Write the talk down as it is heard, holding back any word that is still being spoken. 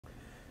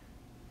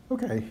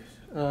Okay,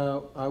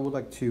 I would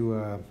like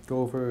to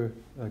go over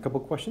a couple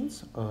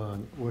questions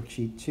on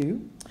worksheet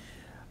 2.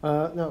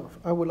 Now,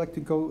 I would like to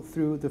go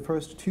through the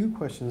first two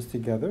questions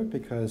together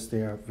because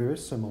they are very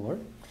similar.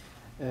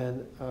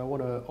 And I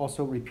want to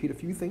also repeat a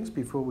few things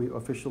before we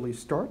officially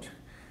start.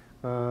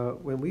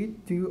 When we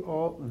do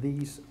all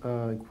these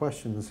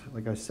questions,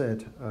 like I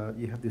said,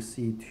 you have to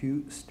see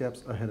 2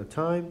 steps ahead of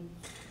time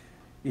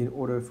in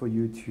order for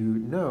you to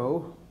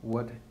know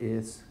what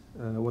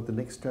the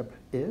next step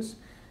is.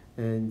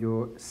 And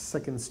your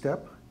second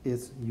step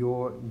is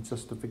your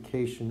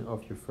justification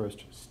of your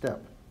first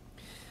step.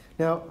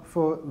 Now,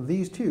 for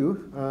these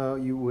two,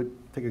 you would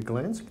take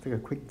a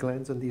quick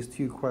glance on these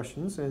 2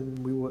 questions, and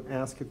we will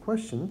ask a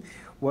question.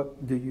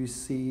 What do you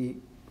see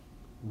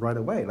right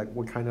away? Like,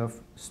 what kind of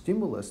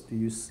stimulus do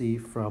you see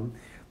from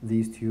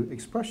these 2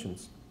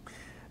 expressions?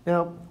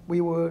 Now,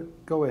 we will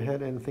go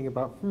ahead and think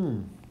about,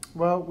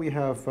 well, we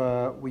have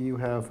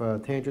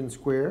tangent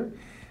square,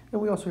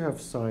 and we also have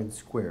sine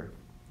square.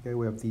 Okay,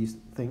 we have these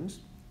things,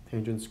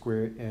 tangent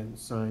square and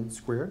sine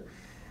square.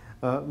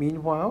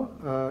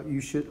 Meanwhile, you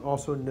should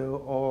also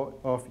know all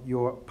of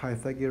your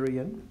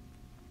Pythagorean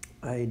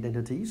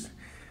identities.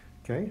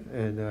 Okay,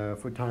 and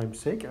for time's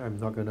sake, I'm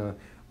not going to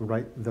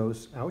write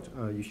those out.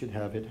 You should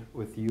have it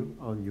with you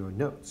on your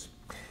notes.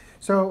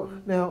 So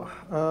now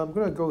I'm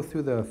going to go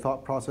through the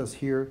thought process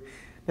here.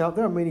 Now,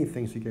 there are many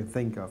things you can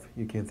think of.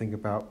 You can think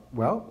about,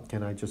 well,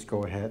 can I just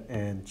go ahead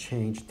and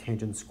change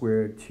tangent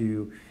square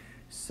to,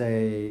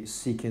 say,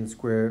 secant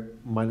square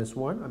minus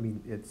 1? I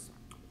mean, it's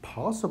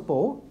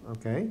possible,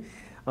 okay?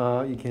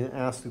 You can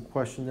ask the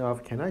question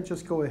of, can I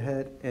just go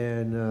ahead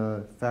and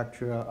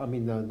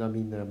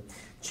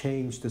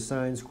change the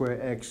sine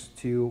square x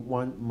to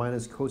 1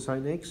 minus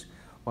cosine x?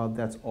 Well,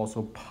 that's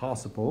also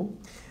possible.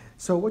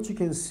 So what you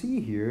can see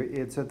here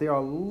is that there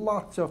are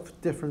lots of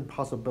different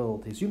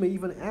possibilities. You may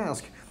even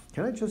ask,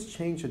 can I just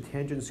change the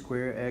tangent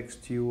square x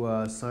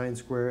to sine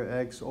square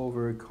x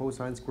over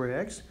cosine square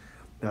x?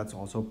 That's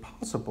also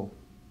possible.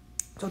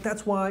 So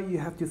that's why you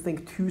have to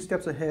think 2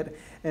 steps ahead,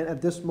 and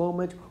at this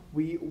moment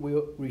we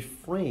will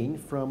refrain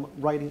from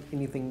writing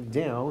anything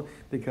down,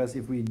 because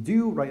if we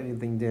do write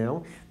anything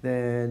down,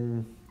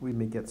 then we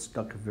may get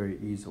stuck very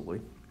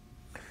easily.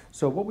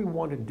 So what we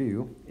want to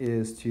do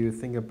is to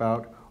think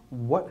about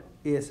what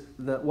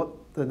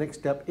the next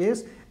step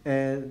is,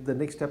 and the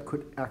next step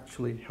could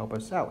actually help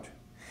us out.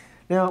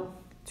 Now,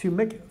 to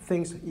make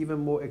things even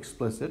more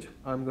explicit,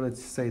 I'm going to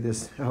say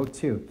this out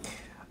too.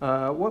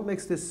 What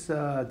makes this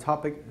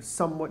topic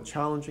somewhat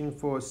challenging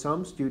for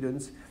some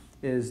students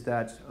is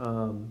that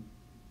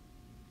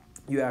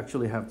you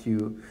actually have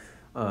to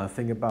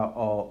think about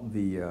all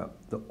the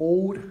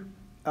old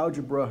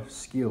algebra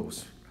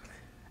skills.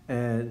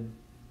 And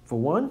for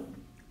one,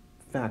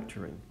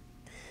 factoring.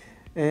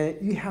 And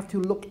you have to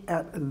look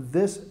at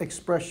this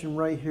expression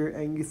right here,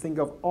 and you think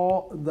of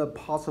all the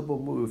possible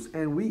moves.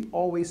 And we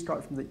always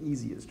start from the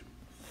easiest.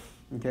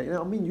 Okay,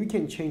 now, I mean, you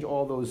can change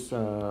all those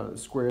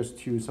squares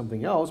to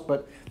something else,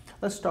 but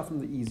let's start from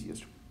the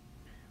easiest.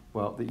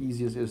 Well, the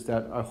easiest is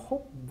that I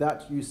hope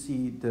that you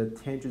see the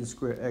tangent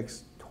square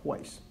x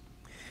twice.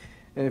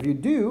 And if you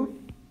do,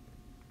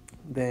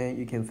 then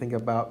you can think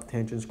about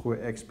tangent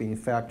square x being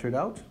factored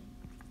out.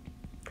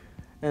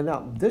 And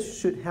now this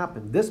should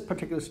happen, this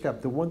particular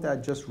step, the one that I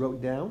just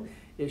wrote down,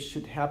 it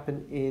should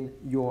happen in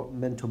your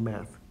mental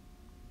math.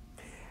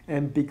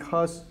 And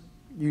because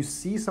you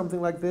see something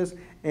like this,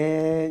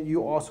 and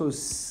you also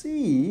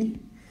see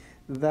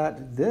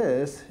that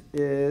this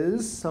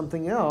is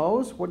something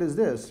else. What is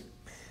this?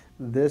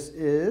 This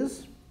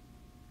is,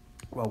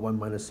 well, 1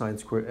 minus sine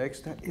square x,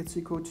 that it's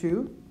equal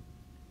to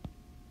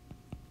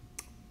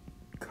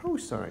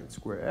cosine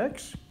square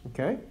x,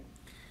 okay?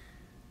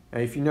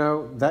 And if you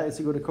know that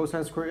is equal to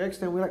cosine square x,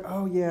 then we're like,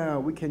 oh yeah,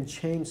 we can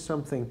change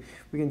something.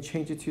 We can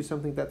change it to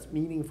something that's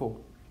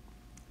meaningful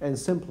and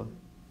simpler.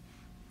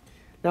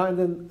 Now, and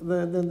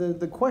then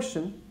the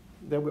question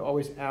that we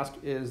always ask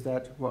is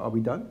that, well, are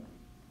we done?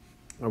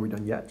 Are we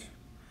done yet?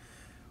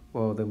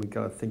 Well, then we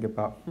got to think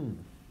about,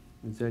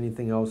 is there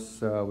anything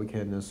else we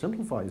can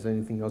simplify? Is there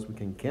anything else we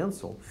can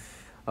cancel?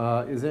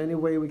 Is there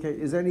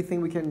anything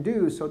we can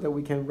do so that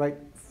we can write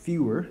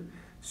fewer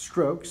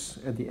strokes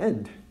at the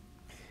end?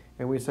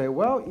 And we say,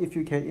 well, if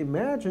you can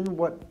imagine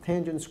what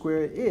tangent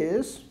square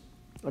is,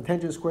 or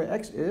tangent square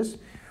x is,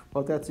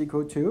 well, that's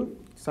equal to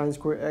sine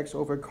square x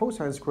over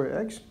cosine square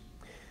x.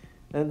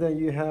 And then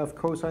you have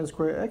cosine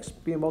square x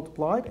being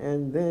multiplied,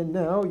 and then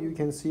now you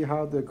can see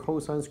how the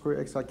cosine square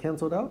x are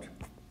canceled out.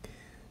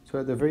 So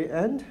at the very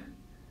end,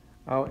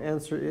 our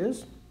answer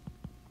is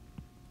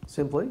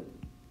simply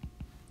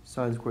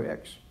sine square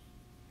x.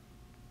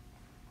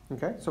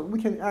 Okay, so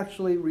we can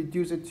actually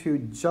reduce it to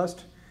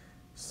just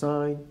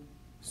sine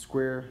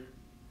square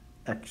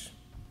x.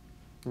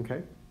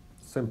 Okay,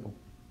 simple.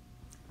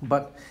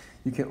 But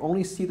you can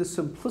only see the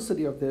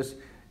simplicity of this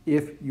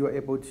if you're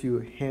able to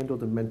handle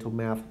the mental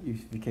math,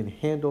 if you can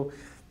handle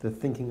the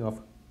thinking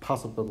of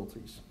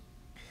possibilities.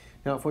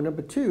 Now, for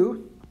number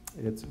 2,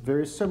 it's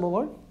very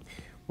similar.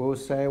 We'll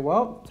say,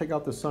 well, take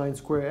out the sine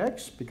square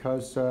x,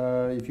 because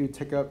if you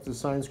take out the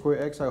sine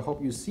square x, I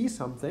hope you see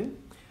something.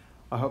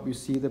 I hope you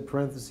see the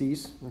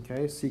parentheses,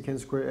 okay, secant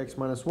square x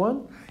minus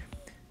 1,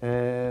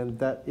 and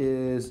that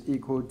is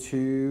equal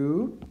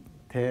to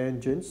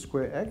tangent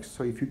square x.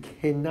 So if you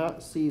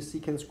cannot see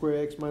secant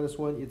square x minus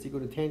 1 is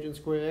equal to tangent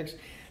square x,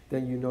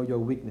 then you know your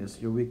weakness.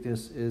 Your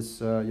weakness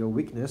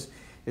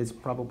is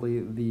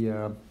probably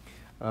the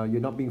you're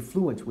not being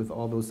fluent with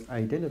all those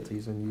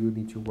identities, and you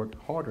need to work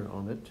harder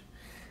on it.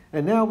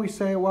 And now we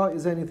say, well,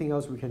 is there anything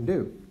else we can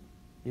do?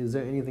 Is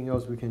there anything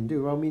else we can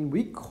do? I mean,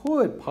 we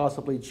could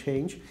possibly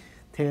change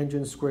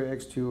tangent square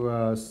x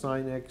to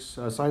sine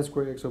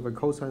square x over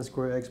cosine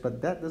square x,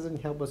 but that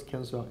doesn't help us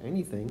cancel out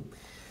anything.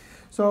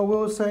 So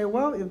we'll say,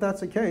 well, if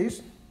that's the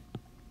case,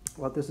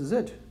 well, this is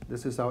it.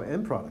 This is our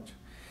end product.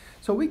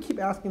 So we keep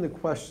asking the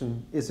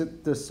question, is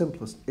it the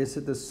simplest? Is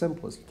it the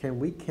simplest? Can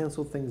we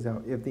cancel things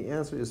out? If the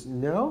answer is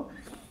no,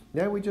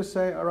 then we just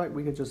say, all right,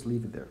 we can just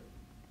leave it there.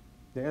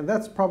 And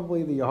that's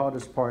probably the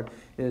hardest part,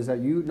 is that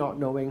you not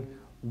knowing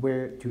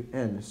where to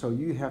end. So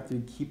you have to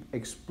keep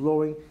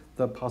exploring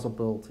the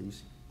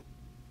possibilities.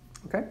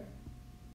 Okay?